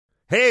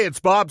Hey, it's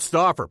Bob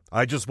Stauffer.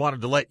 I just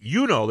wanted to let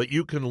you know that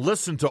you can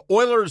listen to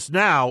Oilers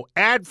Now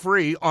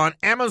ad-free on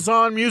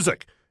Amazon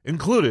Music,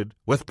 included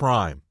with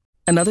Prime.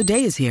 Another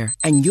day is here,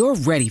 and you're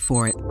ready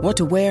for it. What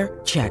to wear?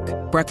 Check.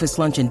 Breakfast,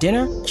 lunch, and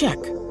dinner? Check.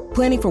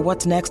 Planning for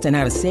what's next and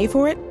how to save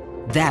for it?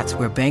 That's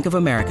where Bank of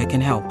America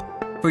can help.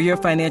 For your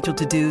financial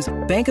to-dos,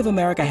 Bank of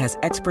America has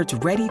experts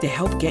ready to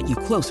help get you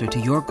closer to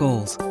your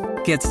goals.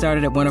 Get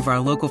started at one of our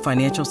local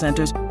financial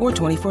centers or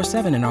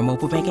 24/7 in our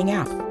mobile banking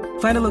app.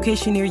 Find a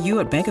location near you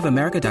at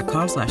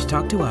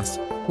bankofamerica.com/talktous.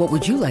 What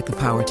would you like the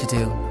power to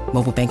do?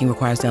 Mobile banking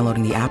requires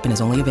downloading the app and is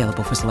only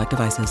available for select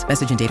devices.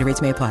 Message and data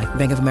rates may apply.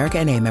 Bank of America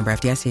N.A., member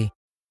FDIC.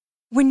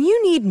 When you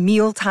need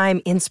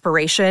mealtime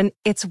inspiration,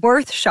 it's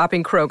worth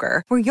shopping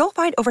Kroger, where you'll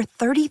find over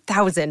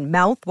 30,000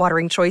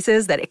 mouth-watering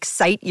choices that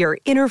excite your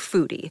inner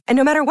foodie. And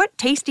no matter what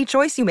tasty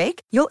choice you make,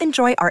 you'll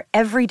enjoy our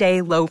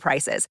everyday low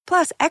prices,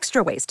 plus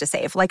extra ways to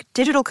save, like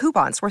digital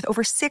coupons worth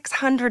over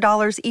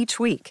 $600 each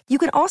week. You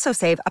can also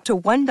save up to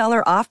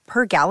 $1 off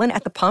per gallon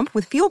at the pump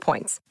with fuel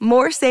points.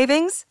 More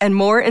savings and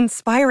more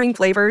inspiring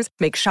flavors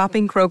make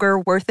shopping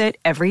Kroger worth it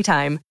every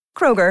time.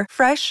 Kroger,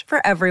 fresh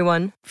for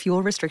everyone.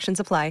 Fuel restrictions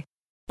apply.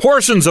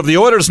 Portions of the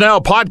Oilers Now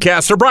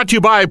podcast are brought to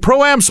you by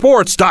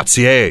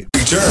ProAmSports.ca.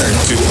 Return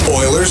to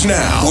Oilers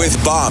Now with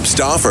Bob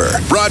Stauffer.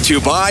 Brought to you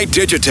by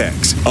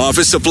Digitex.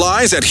 Office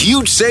supplies at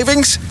huge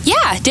savings?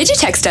 Yeah,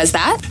 Digitex does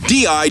that.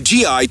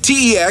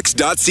 Digitex.ca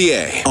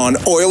on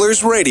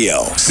Oilers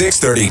Radio.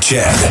 630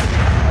 CHED.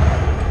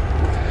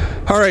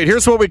 All right,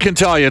 here's what we can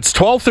tell you. It's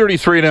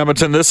 12:33 in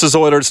Edmonton. This is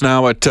Oilers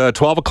Now. At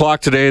 12 o'clock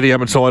today, the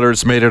Edmonton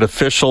Oilers made it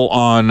official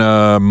on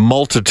a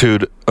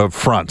multitude of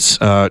fronts.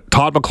 Todd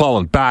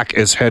McLellan back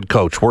as head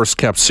coach, worst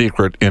kept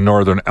secret in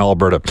Northern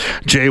Alberta.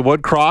 Jay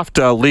Woodcroft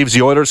leaves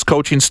the Oilers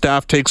coaching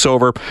staff, takes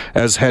over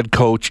as head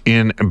coach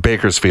in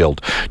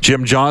Bakersfield.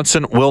 Jim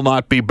Johnson will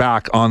not be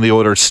back on the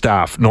Oilers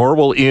staff, nor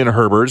will Ian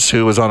Herbers,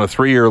 who was on a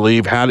 3-year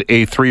leave, had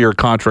a 3-year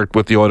contract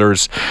with the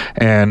Oilers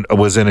and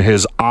was in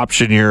his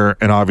option year.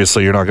 And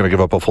obviously, you're not going to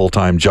give up a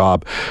full-time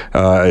job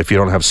if you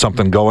don't have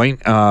something going.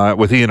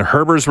 With Ian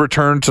Herbers'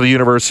 return to the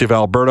University of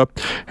Alberta,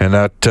 and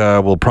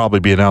that will probably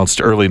be announced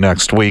early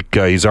next week.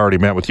 He's already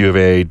met with U of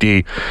A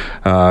AD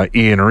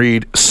Ian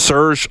Reid.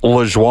 Serge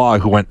Lajoie,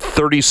 who went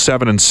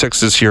 37-6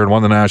 this year and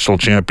won the national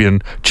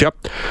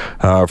championship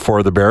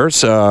for the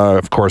Bears.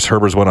 Of course,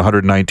 Herbers won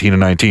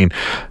 119-19.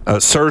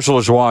 Serge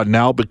Lajoie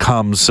now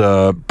becomes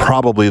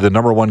probably the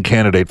number one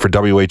candidate for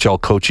WHL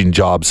coaching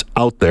jobs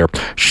out there.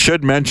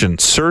 Should mention,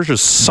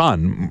 Serge's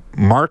son,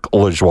 Marc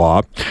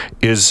Lajoie,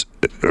 is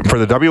for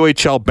the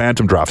WHL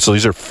Bantam draft. So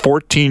these are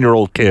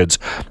 14-year-old kids.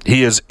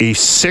 He is a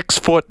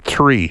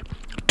 6'3",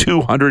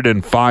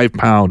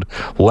 205-pound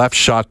left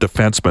shot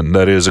defenseman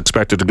that is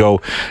expected to go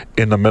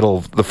in the middle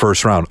of the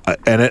first round.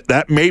 And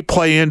that may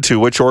play into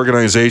which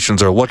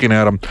organizations are looking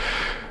at him.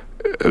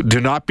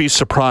 Do not be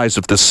surprised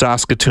if the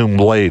Saskatoon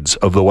Blades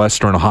of the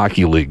Western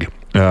Hockey League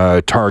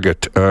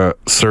target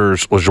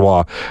Serge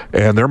Lajoie.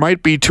 And there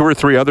might be 2 or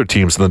 3 other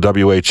teams in the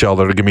WHL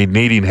that are going to be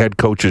needing head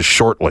coaches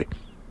shortly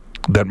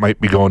that might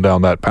be going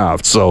down that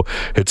path. So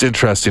it's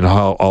interesting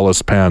how all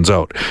this pans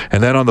out.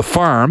 And then on the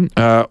farm,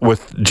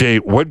 with Jay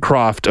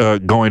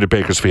Woodcroft going to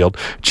Bakersfield,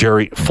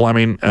 Jerry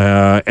Fleming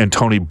and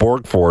Tony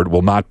Borgford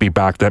will not be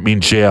back. That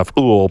means JF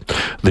Uhl,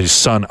 the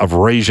son of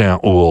Réjean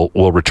Uhl,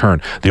 will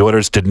return. The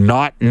Oilers did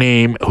not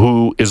name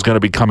who is going to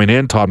be coming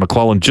in. Todd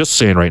McLellan just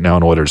saying right now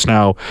in Oilers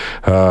Now,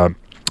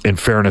 in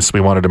fairness,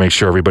 we wanted to make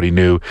sure everybody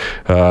knew,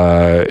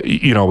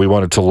 we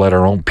wanted to let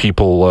our own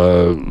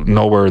people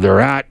know where they're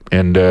at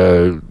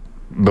and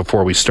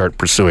before we start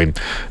pursuing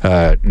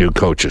new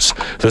coaches.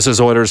 This is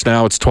Oilers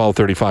Now. It's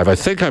 12:35. I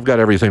think I've got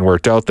everything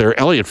worked out there.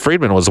 Elliot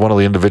Friedman was one of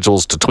the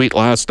individuals to tweet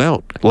last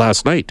night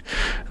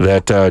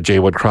that Jay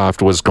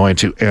Woodcroft was going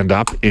to end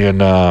up in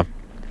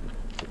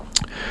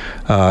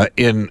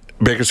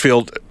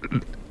Bakersfield.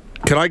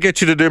 Can I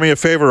get you to do me a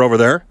favor over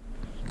there,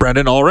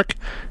 Brendan Ulrich?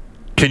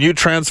 Can you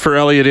transfer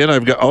Elliot in?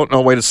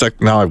 Wait a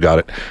sec. Now I've got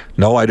it.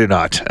 No, I do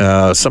not.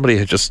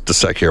 Somebody just a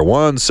sec here.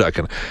 1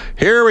 second.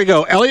 Here we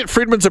go. Elliot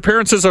Friedman's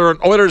appearances on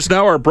Oilers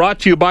Now are brought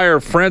to you by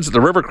our friends at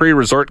the River Cree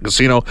Resort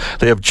Casino.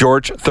 They have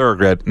George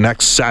Thorogood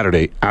next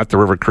Saturday at the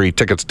River Cree.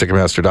 Tickets at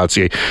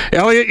Ticketmaster.ca.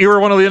 Elliot, you were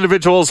one of the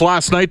individuals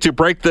last night to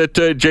break that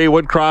Jay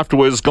Woodcroft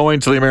was going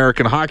to the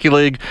American Hockey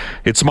League.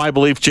 It's my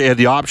belief Jay had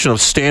the option of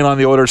staying on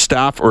the Oilers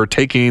staff or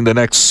taking the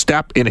next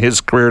step in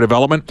his career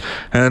development.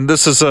 And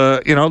this is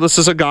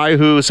a guy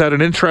who's had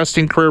an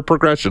interesting career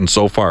progression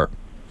so far.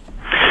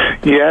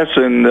 Yes,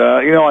 and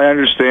I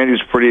understand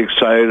he's pretty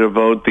excited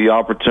about the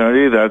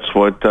opportunity. That's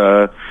what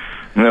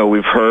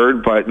we've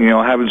heard, but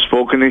haven't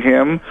spoken to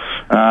him.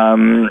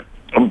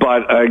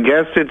 But I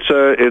guess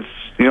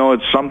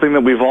it's something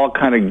that we've all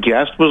kind of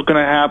guessed was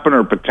going to happen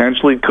or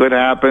potentially could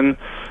happen,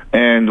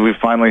 and we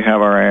finally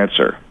have our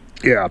answer.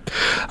 Yeah.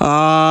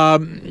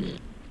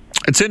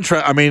 It's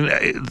interesting. I mean,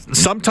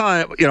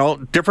 sometimes,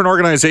 different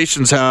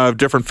organizations have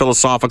different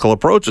philosophical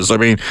approaches. I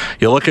mean,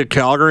 you look at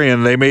Calgary,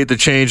 and they made the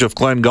change of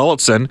Glenn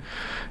Gulutzan,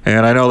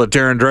 And I know that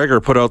Darren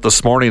Dreger put out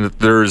this morning that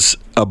there's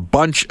a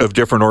bunch of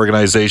different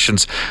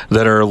organizations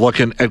that are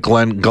looking at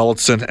Glenn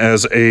Gulutzan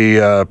as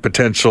a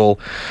potential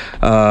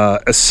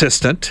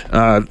assistant.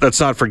 Let's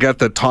not forget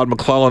that Todd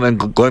McClellan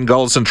and Glenn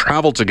Gulutzan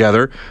traveled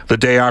together the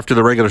day after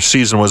the regular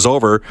season was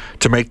over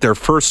to make their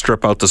first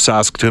trip out to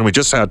Saskatoon. We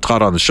just had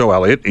Todd on the show,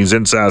 Elliot. He's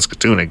in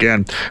Saskatoon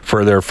again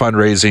for their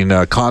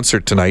fundraising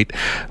concert tonight.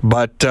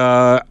 But,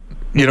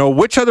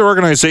 which other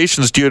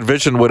organizations do you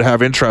envision would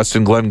have interest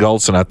in Glenn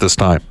Gulutzan at this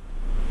time?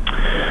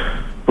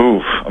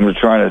 I'm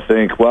trying to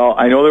think. Well,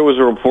 I know there was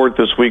a report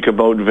this week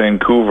about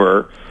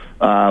Vancouver.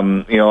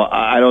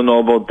 I don't know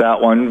about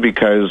that one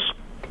because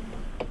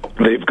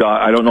they've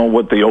got, I don't know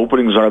what the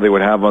openings are they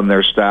would have on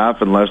their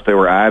staff unless they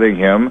were adding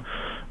him.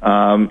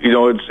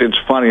 It's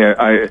funny.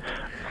 I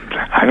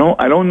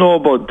don't know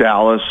about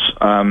Dallas.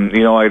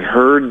 I'd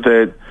heard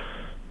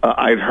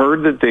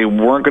that they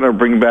weren't going to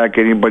bring back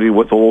anybody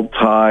with old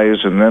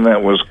ties, and then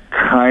that was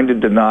kind of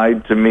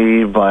denied to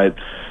me, but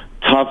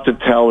tough to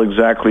tell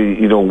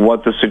exactly,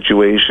 what the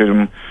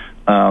situation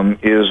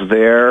is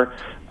there.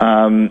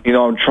 I'm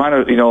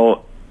trying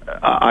to,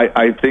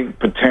 I think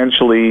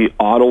potentially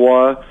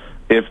Ottawa,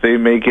 if they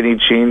make any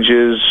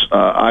changes,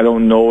 I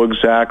don't know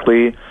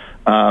exactly.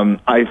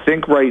 I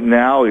think right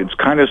now it's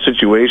kind of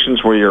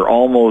situations where you're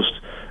almost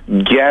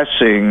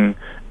guessing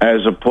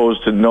as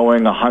opposed to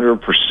knowing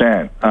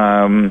 100%.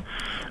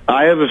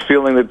 I have a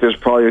feeling that there's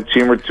probably a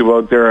team or two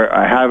out there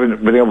I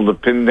haven't been able to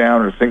pin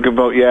down or think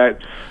about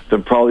yet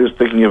that probably is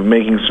thinking of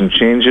making some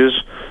changes.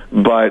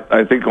 But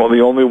I think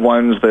the only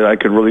ones that I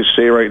could really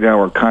say right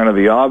now are kind of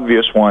the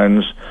obvious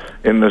ones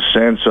in the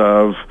sense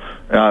of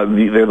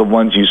they're the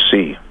ones you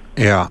see.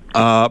 Yeah.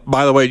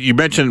 By the way, you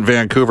mentioned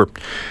Vancouver.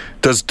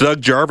 Does Doug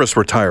Jarvis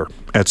retire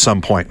at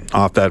some point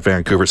off that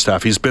Vancouver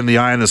staff? He's been the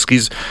eye on the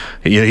skis.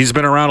 He's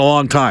been around a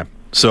long time.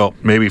 So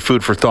maybe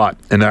food for thought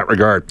in that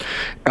regard.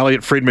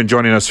 Elliot Friedman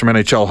joining us from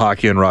NHL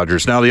Hockey and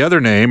Rogers. Now the other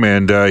name,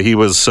 and he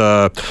was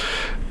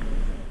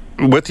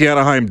with the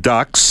Anaheim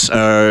Ducks,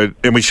 and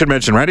we should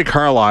mention Randy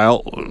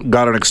Carlyle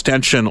got an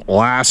extension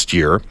last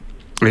year.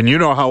 And you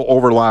know how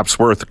overlaps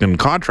work in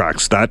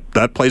contracts.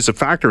 That plays a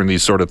factor in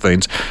these sort of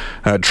things.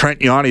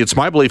 Trent Yawney, it's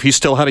my belief he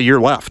still had a year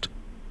left.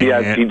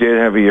 Yeah, he did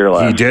have a year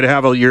left. He did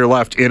have a year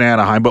left in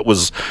Anaheim, but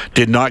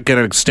did not get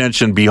an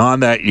extension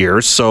beyond that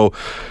year. So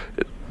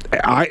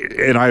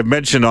I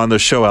mentioned on the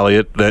show,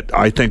 Elliot, that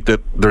I think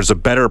that there's a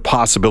better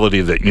possibility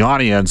that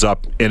Yawney ends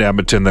up in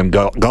Edmonton than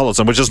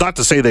Gulutzan, which is not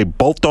to say they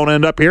both don't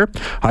end up here.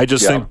 I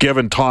just think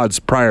given Todd's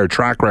prior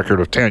track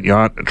record of Trent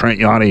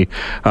Yawney,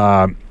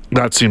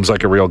 that seems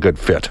like a real good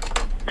fit.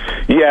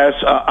 Yes,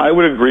 I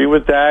would agree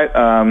with that.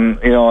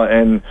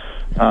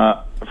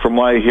 From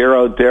what I hear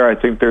out there, I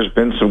think there's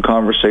been some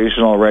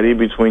conversation already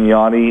between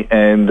Yawney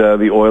and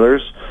the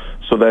Oilers.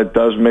 So that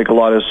does make a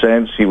lot of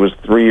sense. He was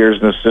 3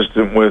 years an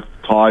assistant with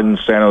Todd in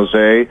San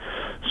Jose.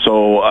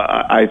 So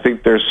I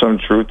think there's some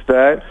truth to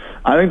that.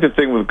 I think the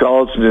thing with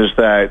Gulutzan is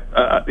that,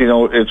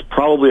 it's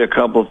probably a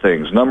couple of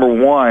things. Number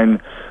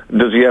one,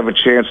 does he have a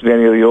chance in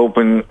any of the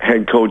open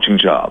head coaching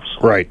jobs?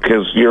 Right.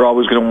 Because you're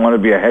always going to want to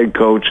be a head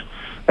coach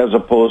as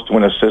opposed to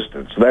an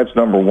assistant. So that's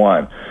number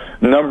one.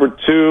 Number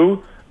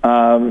two,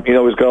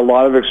 he's got a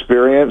lot of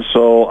experience.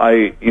 So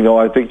I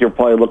think you're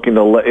probably looking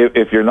to,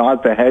 if you're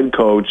not the head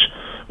coach,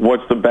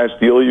 what's the best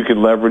deal you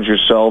can leverage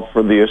yourself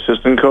for the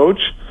assistant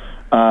coach?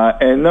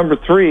 And number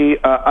three,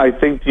 I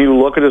think you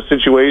look at a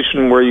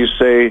situation where you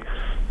say,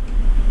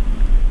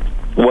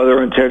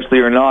 whether intentionally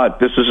or not,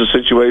 this is a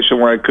situation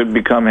where I could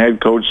become head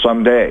coach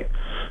someday.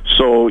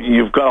 So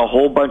you've got a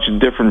whole bunch of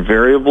different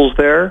variables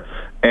there.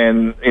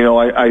 And,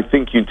 I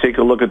think you take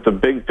a look at the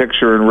big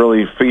picture and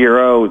really figure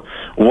out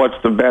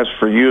what's the best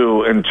for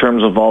you in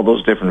terms of all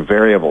those different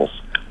variables.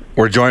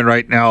 We're joined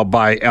right now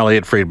by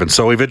Elliot Friedman.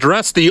 So we've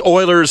addressed the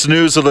Oilers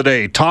news of the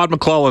day. Todd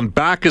McClellan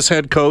back as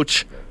head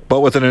coach,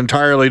 but with an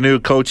entirely new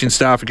coaching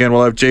staff. Again,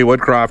 we'll have Jay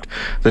Woodcroft,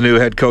 the new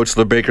head coach of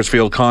the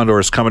Bakersfield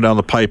Condors, coming down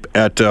the pipe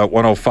at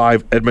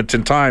 1:05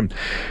 Edmonton time.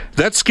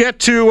 Let's get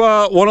to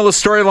one of the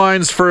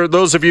storylines for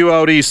those of you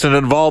out east and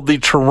involved the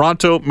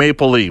Toronto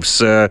Maple Leafs.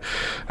 You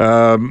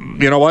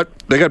know what?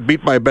 They got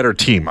beat by a better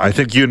team. I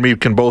think you and me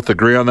can both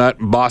agree on that.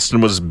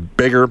 Boston was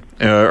bigger,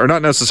 or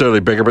not necessarily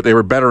bigger, but they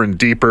were better and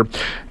deeper.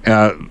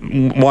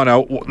 One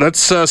out.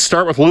 Let's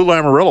start with Lou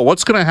Lamoriello.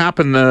 What's going to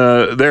happen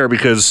there?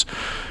 Because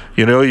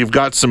you've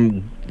got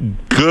some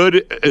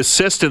good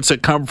assistants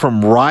that come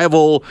from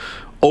rival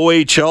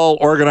OHL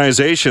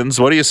organizations.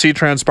 What do you see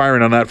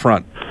transpiring on that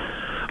front?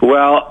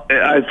 Well,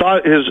 I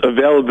thought his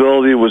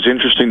availability was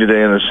interesting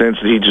today in the sense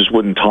that he just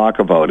wouldn't talk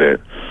about it.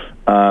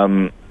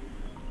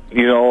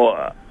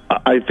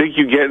 I think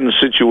you get in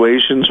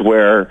situations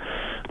where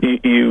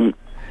you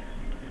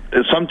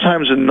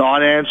sometimes a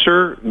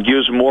non-answer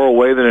gives more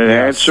away than an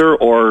answer,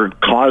 or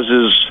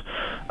causes,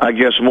 I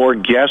guess, more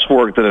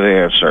guesswork than an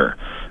answer.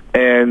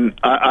 And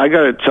I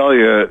got to tell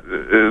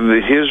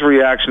you, his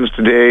reactions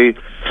today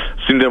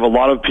seem to have a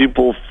lot of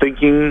people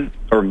thinking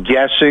or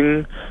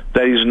guessing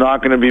that he's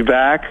not going to be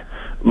back.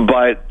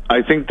 But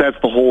I think that's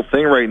the whole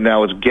thing right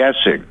now, is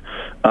guessing.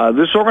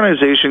 This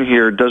organization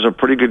here does a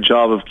pretty good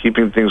job of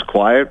keeping things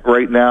quiet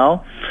right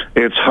now.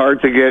 It's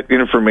hard to get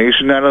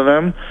information out of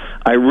them.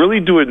 I really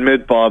do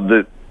admit, Bob,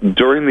 that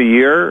during the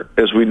year,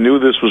 as we knew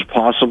this was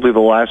possibly the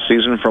last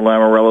season for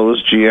Lamoriello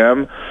as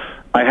GM,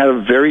 I had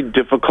a very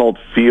difficult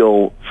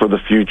feel for the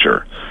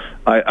future.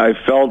 I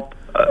felt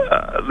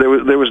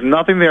there was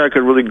nothing there I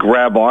could really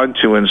grab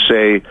onto and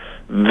say,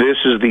 this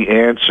is the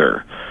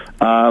answer.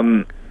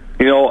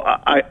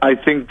 I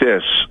think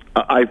this.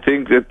 I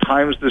think at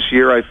times this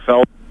year I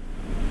felt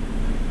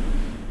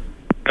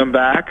come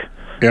back.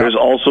 Yeah. There's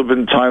also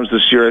been times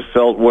this year I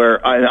felt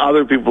where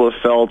other people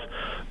have felt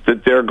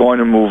that they're going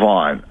to move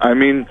on. I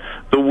mean,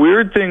 the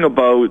weird thing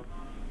about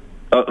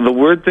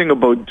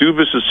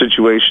Dubas'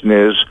 situation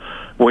is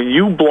when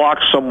you block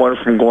someone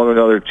from going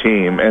to another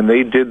team, and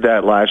they did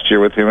that last year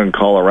with him in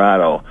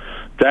Colorado,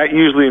 that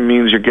usually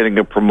means you're getting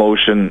a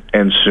promotion,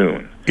 and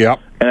soon. Yep.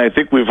 And I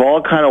think we've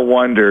all kind of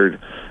wondered.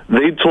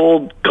 They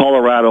told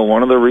Colorado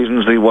one of the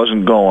reasons he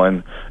wasn't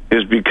going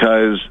is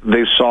because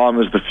they saw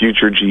him as the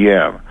future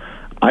GM.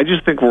 I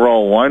just think we're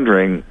all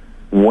wondering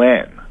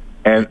when.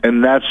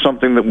 And that's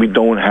something that we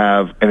don't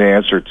have an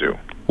answer to.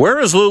 Where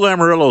is Lou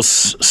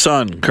Lamoriello's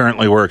son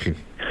currently working?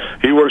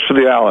 He works for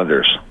the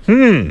Islanders.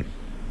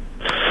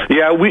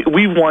 Yeah,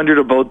 we've wondered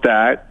about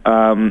that.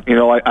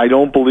 I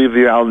don't believe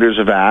the Islanders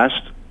have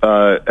asked,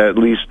 at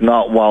least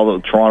not while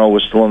Toronto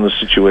was still in the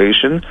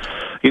situation.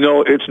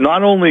 It's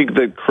not only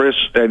that Chris,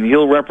 and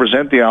he'll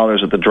represent the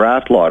Islanders at the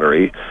draft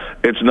lottery,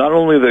 it's not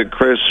only that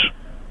Chris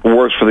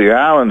works for the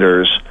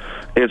Islanders,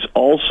 it's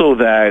also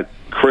that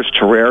Chris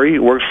Terreri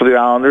works for the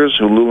Islanders,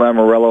 who Lou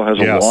Lamoriello has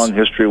a long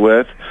history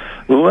with.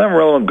 Lou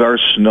Lamoriello and Gar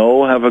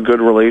Snow have a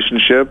good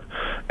relationship,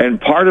 and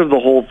part of the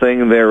whole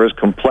thing there is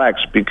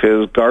complex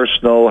because Gar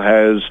Snow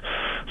has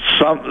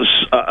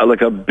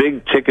like a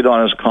big ticket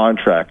on his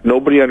contract.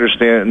 Nobody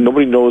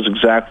knows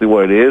exactly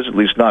what it is, at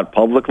least not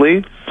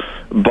publicly,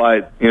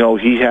 but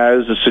he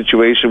has a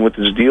situation with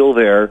his deal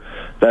there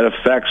that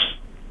affects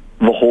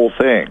the whole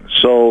thing.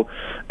 So,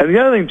 and the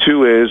other thing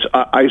too is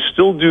I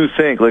still do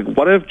think, like,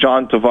 what if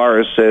John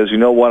Tavares says, you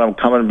know what, I'm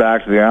coming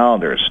back to the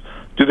Islanders?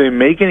 Do they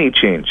make any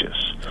changes?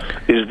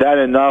 Is that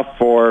enough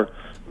for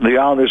the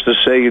Islanders to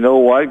say, you know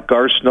what,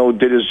 Gar Snow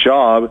did his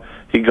job,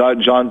 he got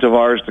John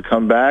Tavares to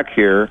come back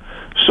here,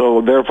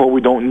 so therefore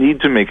we don't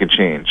need to make a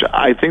change?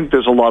 I think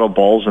there's a lot of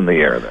balls in the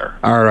air there.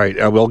 All right,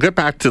 we'll get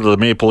back to the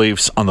Maple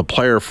Leafs on the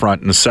player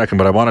front in a second,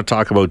 but I want to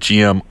talk about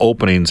GM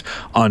openings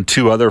on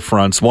two other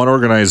fronts. One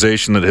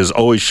organization that has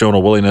always shown a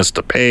willingness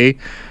to pay,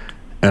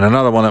 and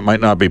another one that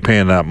might not be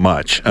paying that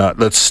much.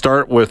 Let's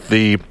start with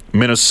the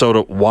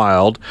Minnesota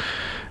Wild.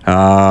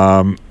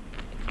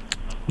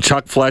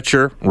 Chuck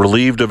Fletcher,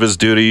 relieved of his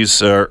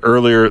duties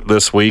earlier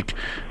this week.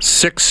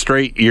 6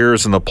 straight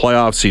years in the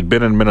playoffs. He'd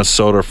been in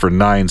Minnesota for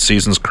 9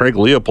 seasons. Craig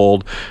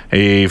Leopold,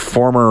 a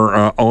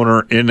former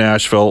owner in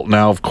Nashville,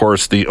 now, of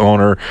course, the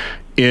owner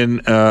in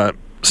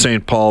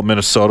St. Paul,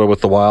 Minnesota with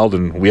the Wild,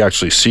 and we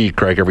actually see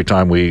Craig every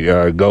time we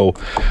go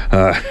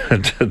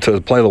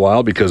to play the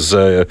Wild because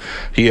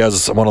he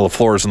has one of the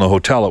floors in the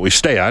hotel that we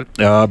stay at.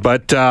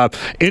 But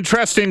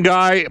interesting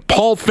guy,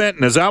 Paul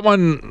Fenton. Is that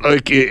one,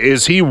 like,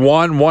 is he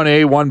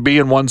 1A, 1B,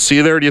 and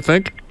 1C there, do you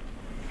think?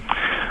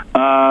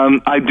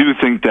 I do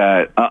think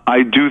that.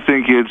 I do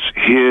think it's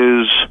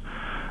his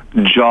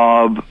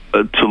job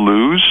to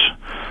lose.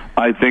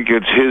 I think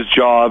it's his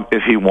job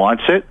if he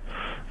wants it.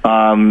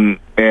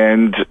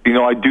 And,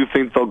 I do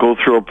think they'll go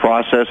through a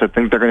process. I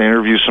think they're going to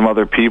interview some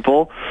other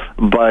people.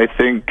 But I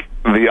think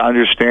the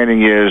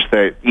understanding is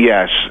that,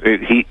 yes,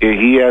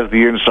 he has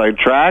the inside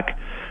track.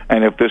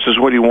 And if this is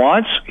what he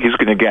wants, he's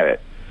going to get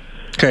it.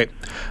 Okay.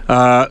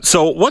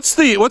 So what's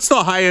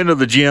the high end of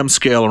the GM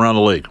scale around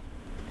the league?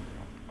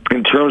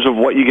 In terms of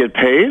what you get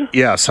paid?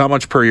 Yes. How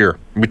much per year? Are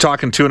we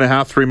talking $2.5,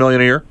 $3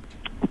 million a year?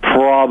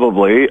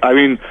 Probably. I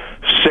mean,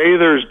 say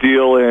there's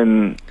deal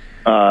in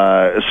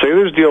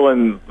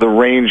the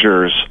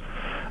Rangers.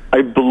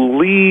 I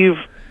believe,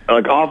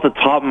 like off the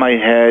top of my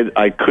head,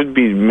 I could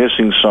be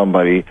missing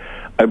somebody.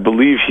 I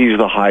believe he's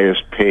the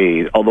highest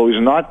paid, although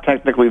he's not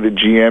technically the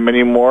GM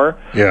anymore.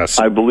 Yes.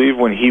 I believe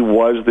when he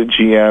was the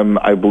GM,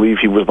 I believe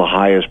he was the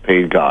highest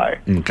paid guy.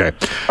 Okay.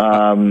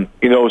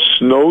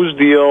 Snow's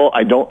deal,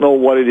 I don't know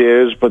what it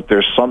is, but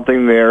there's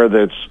something there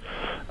that's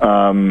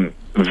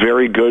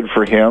very good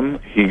for him.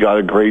 He got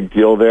a great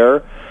deal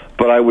there.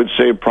 But I would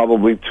say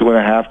probably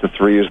 2.5 to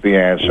 3 is the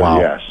answer. Wow.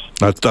 Yes.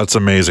 That's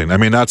amazing. I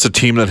mean, that's a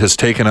team that has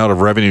taken out of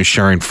revenue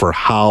sharing for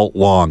how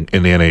long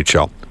in the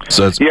NHL?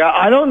 So yeah,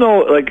 I don't know.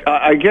 Like,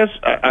 I guess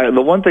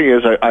the one thing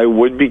is I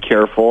would be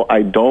careful.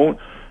 I don't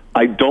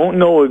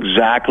know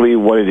exactly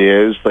what it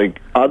is. Like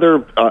I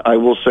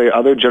will say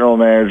other general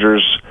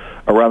managers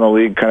around the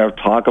league kind of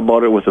talk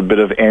about it with a bit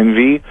of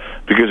envy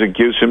because it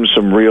gives him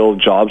some real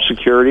job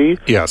security.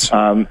 Yes.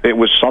 It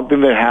was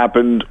something that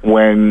happened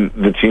when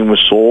the team was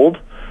sold.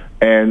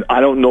 And I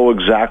don't know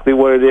exactly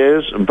what it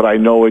is, but I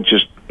know it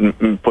just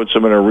puts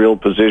them in a real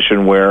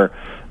position where,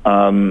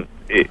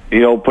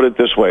 put it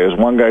this way. As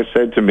one guy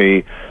said to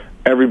me,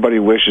 everybody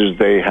wishes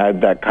they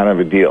had that kind of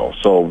a deal.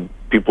 So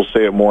people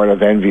say it more out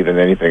of envy than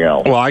anything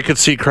else. Well, I could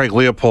see Craig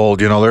Leopold.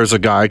 There's a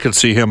guy. I could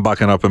see him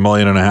bucking up $1.5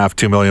 million,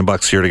 $2 million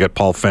here to get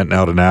Paul Fenton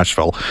out of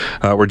Nashville.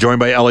 We're joined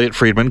by Elliot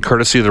Friedman,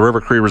 courtesy of the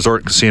River Cree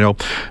Resort and Casino.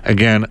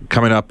 Again,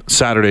 coming up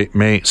Saturday,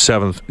 May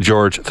 7th,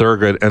 George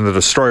Thorogood and the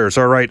Destroyers.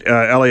 All right,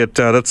 Elliot,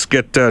 let's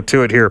get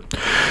to it here.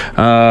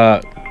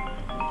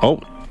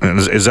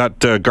 Is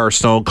that Gar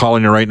Snow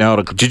calling you right now?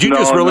 Did you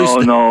just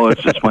release? No,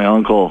 it's just my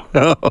uncle.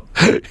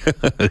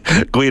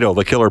 Guido,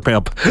 the killer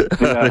pimp.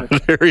 Yeah.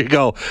 There you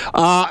go.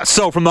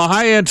 So from the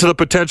high end to the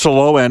potential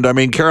low end,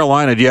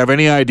 Carolina, do you have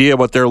any idea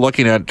what they're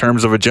looking at in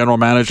terms of a general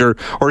manager,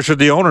 or should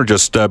the owner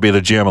just be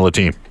the GM of the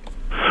team?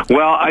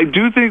 Well, I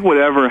do think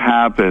whatever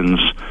happens,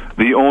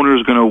 the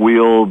owner's going to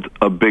wield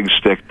a big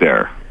stick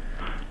there.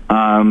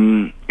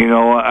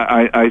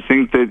 I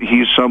think that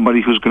he's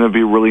somebody who's going to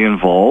be really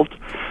involved.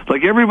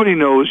 Like everybody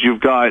knows,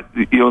 you've got,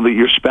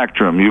 your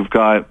spectrum. You've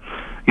got,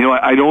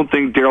 I don't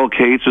think Daryl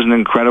Cates is an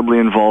incredibly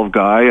involved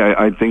guy.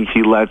 I think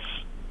he lets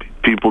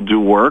people do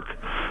work.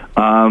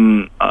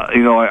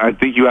 I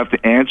think you have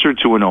to answer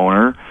to an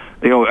owner.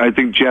 I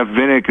think Jeff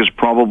Vinik is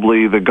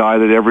probably the guy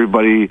that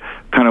everybody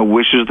kind of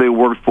wishes they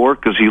worked for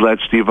because he let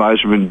Steve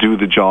Yzerman do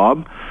the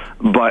job.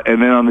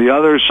 And then on the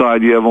other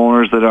side, you have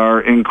owners that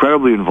are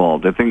incredibly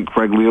involved. I think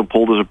Craig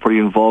Leopold is a pretty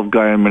involved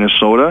guy in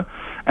Minnesota.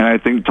 And I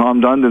think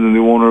Tom Dundon, the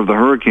new owner of the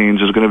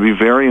Hurricanes, is going to be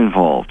very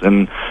involved.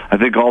 And I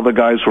think all the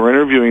guys who are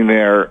interviewing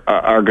there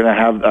are going to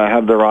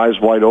have their eyes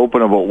wide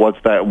open about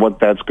what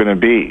that's going to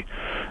be.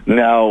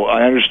 Now,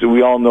 I understand.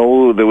 We all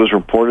know that it was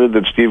reported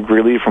that Steve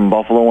Greeley from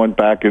Buffalo went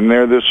back in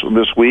there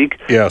this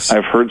week. Yes,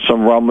 I've heard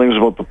some rumblings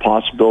about the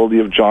possibility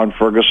of John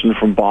Ferguson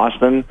from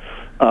Boston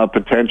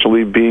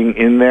potentially being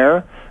in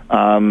there.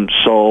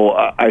 So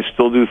I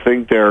still do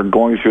think they're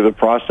going through the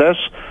process.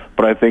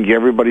 But I think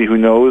everybody who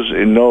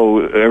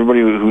everybody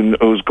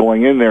who's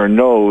going in there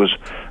knows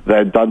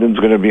that Dundon's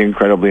going to be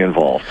incredibly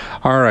involved.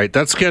 All right,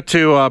 let's get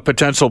to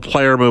potential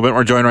player movement.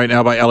 We're joined right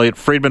now by Elliot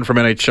Friedman from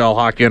NHL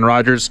Hockey and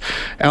Rogers.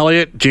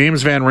 Elliot,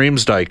 James Van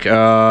Riemsdyk.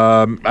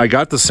 I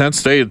got the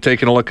sense today,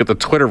 taking a look at the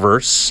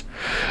Twitterverse,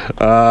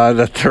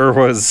 that there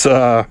was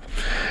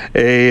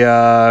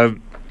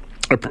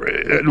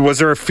was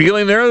there a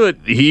feeling there that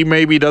he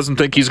maybe doesn't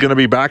think he's going to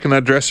be back in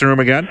that dressing room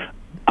again?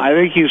 I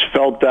think he's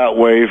felt that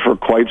way for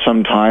quite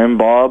some time,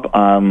 Bob.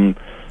 From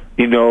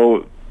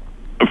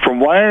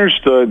what I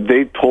understood,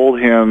 they told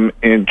him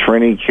in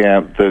training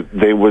camp that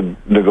they would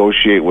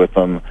negotiate with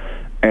him,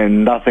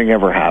 and nothing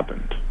ever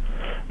happened.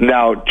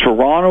 Now,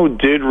 Toronto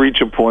did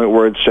reach a point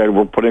where it said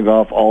we're putting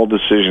off all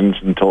decisions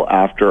until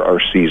after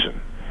our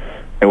season,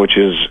 which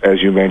is,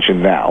 as you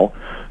mentioned, now.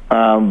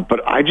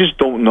 But I just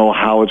don't know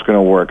how it's going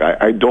to work.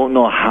 I don't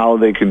know how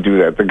they can do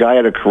that. The guy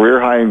had a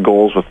career high in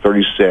goals with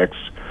 36.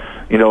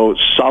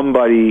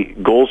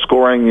 Goal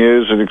scoring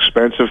is an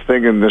expensive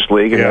thing in this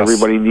league, and yes,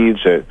 everybody needs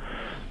it.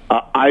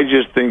 I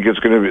just think it's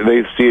going to be.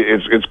 They see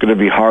it's going to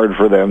be hard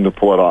for them to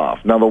pull it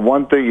off. Now, the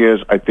one thing is,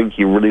 I think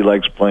he really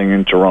likes playing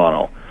in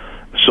Toronto,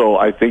 so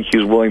I think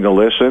he's willing to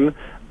listen.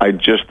 I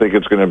just think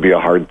it's going to be a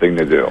hard thing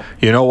to do.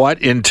 You know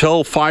what?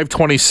 Until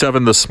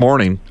 5:27 this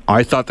morning,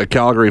 I thought the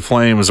Calgary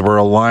Flames were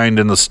aligned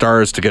in the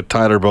stars to get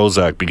Tyler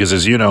Bozak because,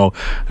 as you know,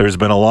 there's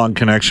been a long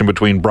connection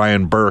between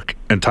Brian Burke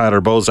and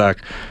Tyler Bozak.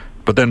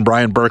 But then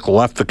Brian Burke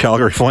left the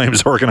Calgary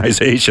Flames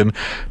organization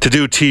to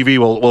do TV.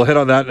 We'll hit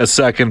on that in a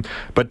second.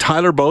 But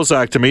Tyler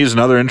Bozak, to me, is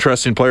another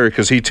interesting player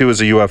because he, too, is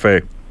a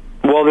UFA.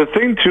 Well, the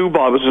thing, too,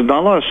 Bob, is there's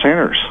not a lot of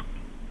centers.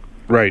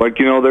 Right. Like,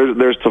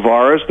 there's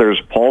Tavares,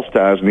 there's Paul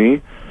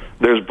Stastny,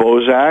 there's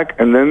Bozak,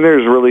 and then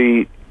there's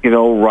really,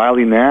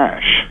 Riley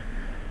Nash.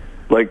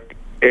 Like,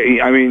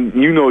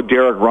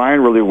 Derek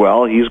Ryan really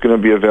well. He's going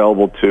to be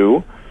available,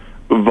 too.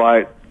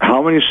 But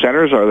how many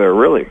centers are there,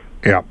 really?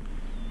 Yeah.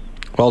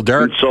 Well,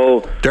 Derek's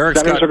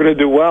centers are going to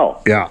do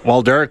well. Yeah.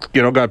 Well, Derek,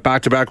 got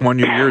back-to-back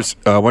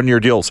one-year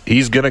deals.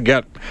 He's going to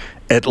get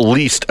at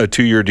least a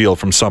 2-year deal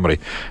from somebody.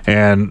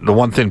 And the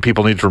one thing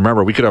people need to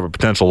remember, we could have a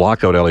potential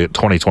lockout, Elliot,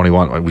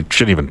 2021. We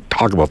shouldn't even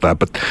talk about that,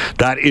 but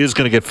that is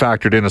going to get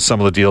factored into some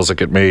of the deals that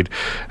get made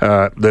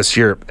this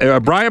year.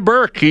 Brian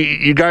Burke,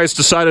 you guys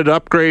decided to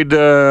upgrade,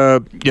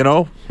 on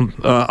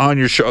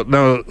your show.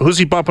 Now, who's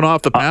he bumping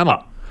off the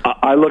panel?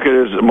 I look at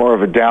it as more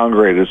of a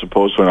downgrade as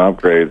opposed to an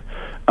upgrade.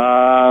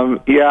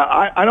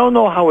 I don't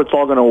know how it's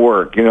all going to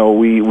work.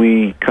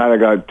 We kind of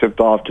got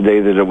tipped off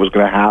today that it was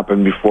going to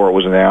happen before it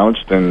was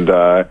announced, and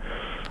I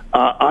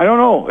don't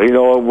know.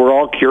 We're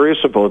all curious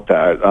about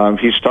that.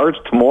 He starts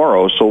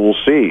tomorrow, so we'll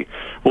see.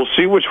 We'll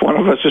see which one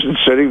of us isn't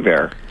sitting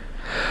there.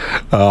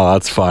 Oh,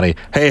 that's funny.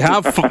 Hey,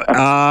 have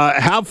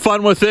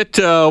fun with it.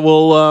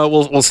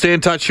 We'll stay in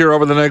touch here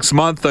over the next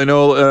month. I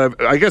know.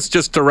 I guess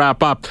just to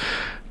wrap up.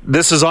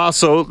 This is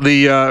also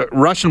the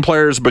Russian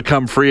players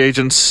become free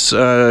agents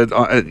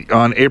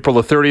on April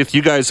the 30th.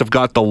 You guys have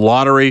got the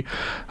lottery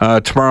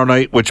tomorrow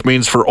night, which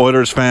means for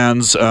Oilers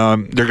fans, they're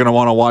going to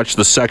want to watch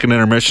the second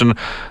intermission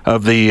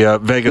of the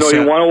Vegas.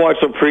 No, you want to watch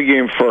the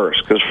pregame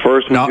first, because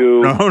first we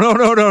do.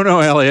 No,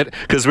 Elliot,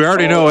 because we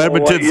already know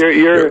Edmonton's.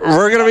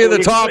 We're going to be in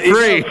the top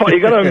three. You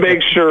got to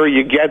make sure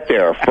you get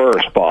there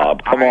first,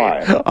 Bob. Come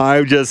on.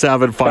 I'm just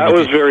having fun. That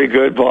was very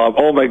good, Bob.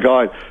 Oh my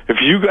God! If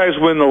you guys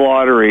win the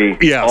lottery,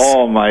 yes.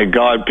 Oh my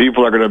God,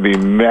 people are going to be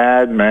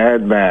mad.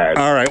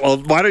 All right. Well,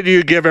 why don't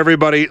you give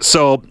everybody?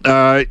 So,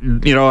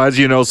 as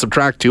you know,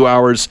 subtract 2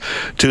 hours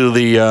to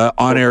the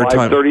on-air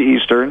time. 5:30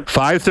 Eastern.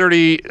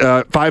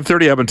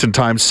 5:30 Edmonton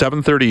time.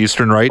 7:30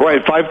 Eastern, right?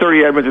 Right.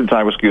 5:30 Edmonton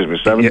time. Excuse me.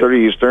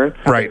 7:30 Eastern.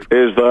 Right.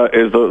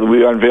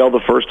 We unveil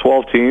the first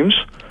 12 teams.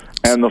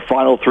 And the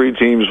final 3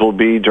 teams will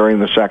be during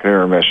the second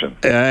intermission.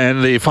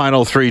 And the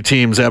final 3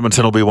 teams,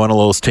 Edmonton will be one of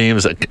those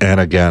teams. And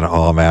again,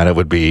 oh man, it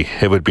would be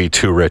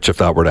too rich if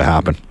that were to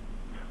happen.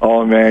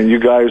 Oh man, you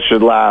guys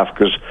should laugh,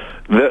 because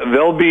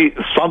there'll be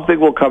something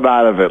will come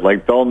out of it.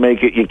 Like they'll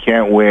make it you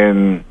can't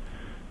win,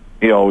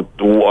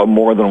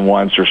 more than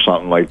once or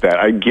something like that.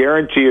 I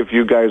guarantee if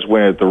you guys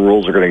win it, the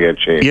rules are going to get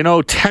changed.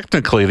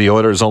 Technically, the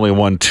Oilers only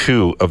won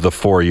 2 of the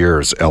 4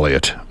 years,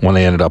 Elliot, when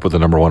they ended up with the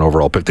number 1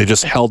 overall pick. They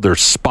just held their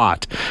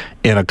spot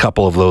in a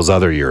couple of those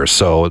other years.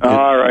 So,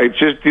 all right,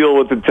 just deal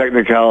with the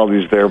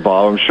technicalities there,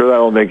 Bob. I'm sure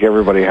that'll make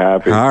everybody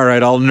happy. All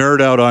right, I'll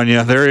nerd out on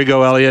you. There you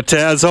go, Elliot.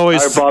 As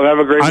always, all right, Bob, have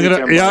a great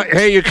weekend.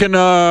 Hey, you can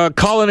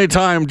call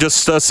anytime.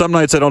 Just some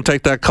nights I don't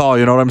take that call.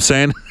 You know what I'm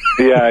saying?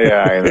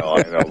 Yeah, I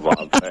know,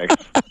 Bob. Thanks.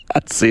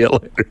 See you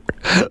later.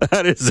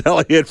 That is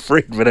Elliot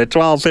Friedman at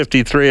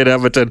 12:53 in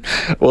Edmonton.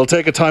 We'll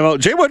take a timeout.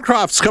 Jay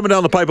Woodcroft's coming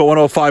down the pipe at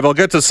 105. I'll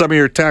get to some of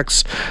your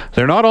texts.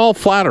 They're not all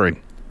flattering.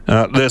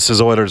 This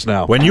is Oilers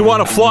Now. When you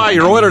want to fly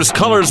your Oilers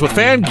colors with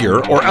fan gear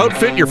or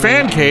outfit your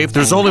fan cave,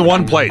 there's only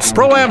one place.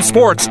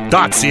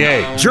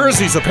 ProAmSports.ca.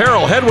 Jerseys,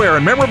 apparel, headwear,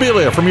 and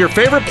memorabilia from your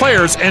favorite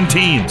players and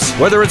teams.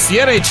 Whether it's the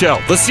NHL,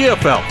 the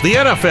CFL, the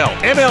NFL,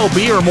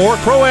 MLB, or more,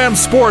 Pro-Am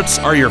Sports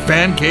are your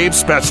fan cave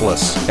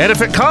specialists. And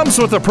if it comes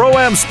with a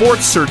Pro-Am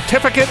Sports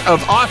Certificate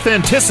of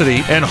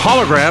Authenticity and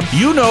hologram,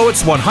 you know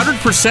it's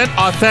 100%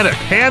 authentic,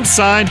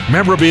 hand-signed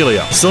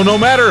memorabilia. So no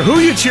matter who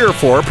you cheer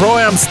for,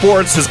 Pro-Am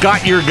Sports has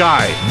got your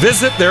guy.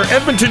 Visit their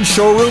Edmonton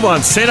showroom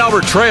on St.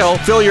 Albert Trail.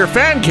 Fill your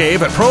fan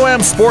cave at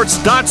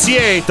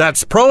ProAmSports.ca.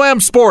 That's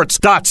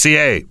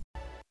ProAmSports.ca.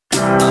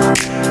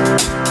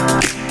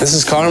 This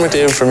is Connor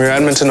McDavid from your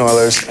Edmonton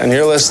Oilers, and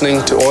you're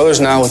listening to Oilers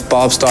Now with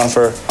Bob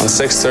Stauffer on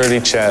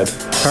 630 CHED.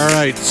 All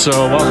right,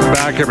 so welcome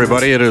back,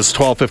 everybody. It is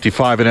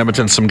 12:55 in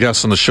Edmonton. Some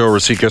guests on the show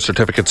receive gift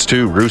certificates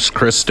to Ruth's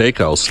Chris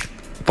Steakhouse.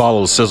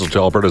 Follow Sizzle to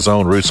Alberta's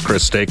own Ruth's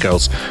Chris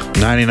Steakhouse,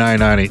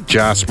 9990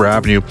 Jasper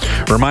Avenue.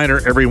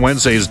 Reminder, every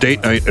Wednesday is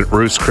date night at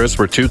Ruth's Chris,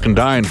 where 2 can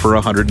dine for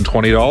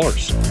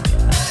 $120.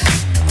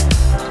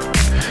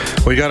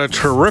 We got a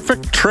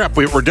terrific trip.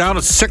 We're down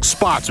to 6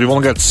 spots. We've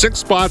only got 6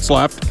 spots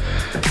left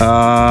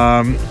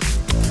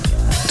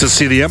to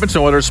see the Edmonton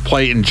Oilers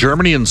play in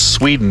Germany and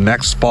Sweden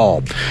next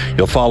fall.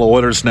 You'll follow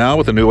Oilers Now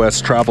with a New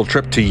West travel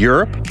trip to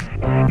Europe.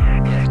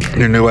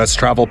 Your New West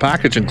travel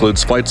package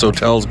includes flights,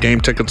 hotels, game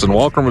tickets, and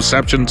welcome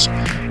receptions.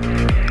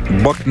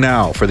 Book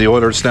now for the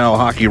Oilers Now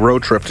hockey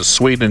road trip to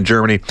Sweden and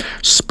Germany.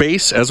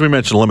 Space, as we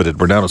mentioned, limited.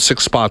 We're down to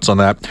 6 spots on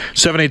that.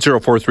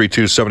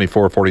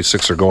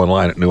 780-432-7446 or go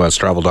online at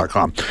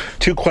newwesttravel.com.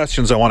 2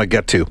 questions I want to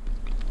get to.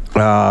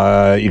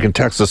 You can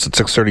text us at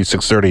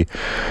 630.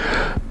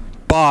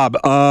 Bob,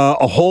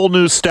 a whole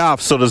new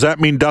staff, so does that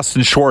mean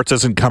Dustin Schwartz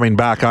isn't coming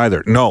back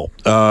either? No.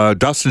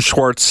 Dustin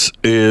Schwartz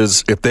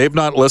is, if they've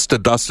not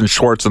listed Dustin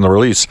Schwartz in the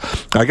release,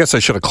 I guess I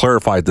should have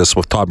clarified this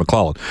with Todd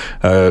McLellan.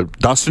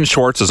 Dustin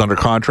Schwartz is under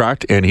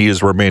contract, and he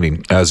is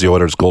remaining as the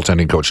Oilers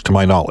goaltending coach, to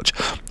my knowledge.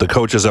 The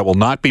coaches that will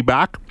not be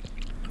back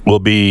will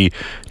be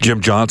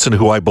Jim Johnson,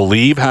 who I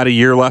believe had a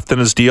year left in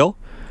his deal,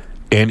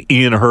 and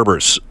Ian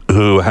Herbers,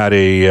 who had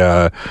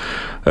a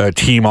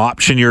team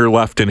option year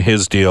left in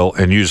his deal.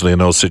 And usually in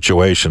those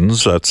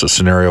situations, that's a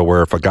scenario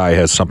where if a guy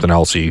has something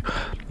else, he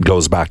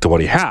goes back to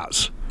what he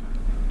has.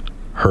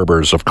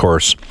 Herbers, of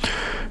course,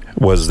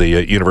 was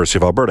the University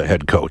of Alberta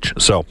head coach.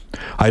 So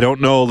I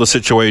don't know the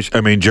situation.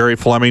 I mean, Jerry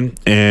Fleming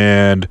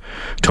and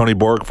Tony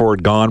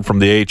Borgford gone from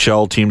the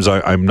AHL teams.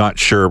 I'm not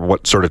sure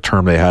what sort of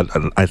term they had.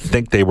 I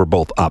think they were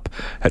both up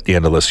at the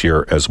end of this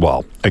year as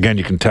well. Again,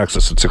 you can text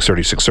us at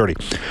 630.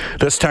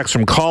 This text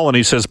from Colin,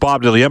 he says,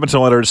 Bob, do the Edmonton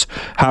Oilers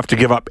have to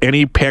give up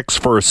any picks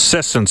for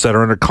assistants that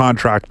are under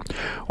contract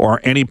or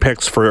any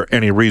picks for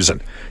any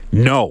reason?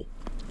 No.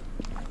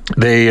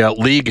 The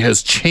league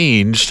has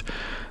changed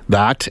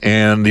that,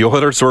 and the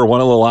Oilers were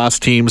one of the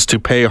last teams to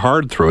pay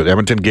hard through it.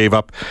 Edmonton gave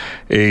up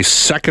a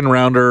second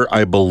rounder,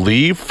 I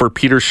believe, for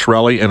Peter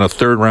Chiarelli and a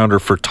third rounder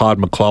for Todd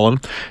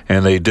McLellan,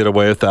 and they did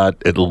away with that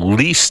at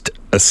least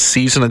a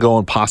season ago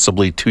and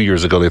possibly 2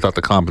 years ago, they thought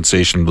the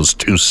compensation was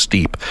too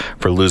steep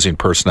for losing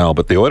personnel.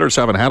 But the Oilers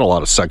haven't had a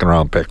lot of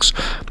second-round picks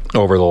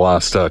over the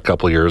last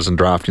couple of years, and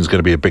drafting is going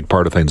to be a big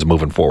part of things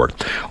moving forward.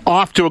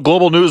 Off to a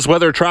Global News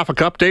weather traffic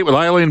update with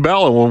Eileen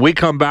Bell, and when we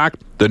come back,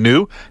 the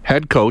new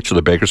head coach of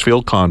the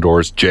Bakersfield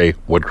Condors, Jay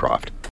Woodcroft.